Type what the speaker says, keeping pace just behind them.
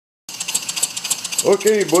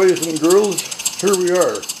Okay, boys and girls, here we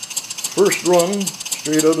are. First run,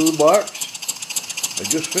 straight out of the box. I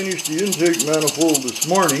just finished the intake manifold this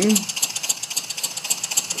morning.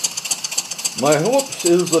 My hopes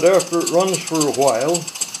is that after it runs for a while,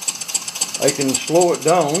 I can slow it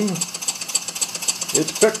down.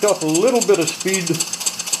 It's picked up a little bit of speed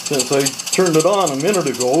since I turned it on a minute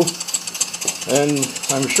ago, and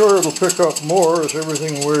I'm sure it'll pick up more as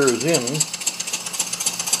everything wears in.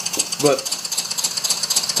 But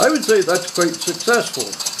I would say that's quite successful.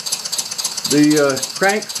 The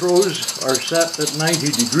crank throws are set at 90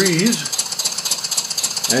 degrees,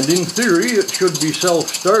 and in theory it should be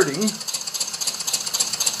self-starting.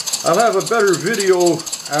 I'll have a better video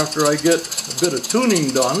after I get a bit of tuning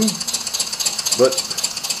done, but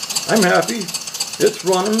I'm happy. It's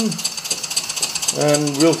running,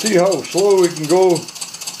 and we'll see how slow we can go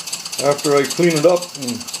after I clean it up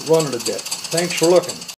and run it a bit. Thanks for looking.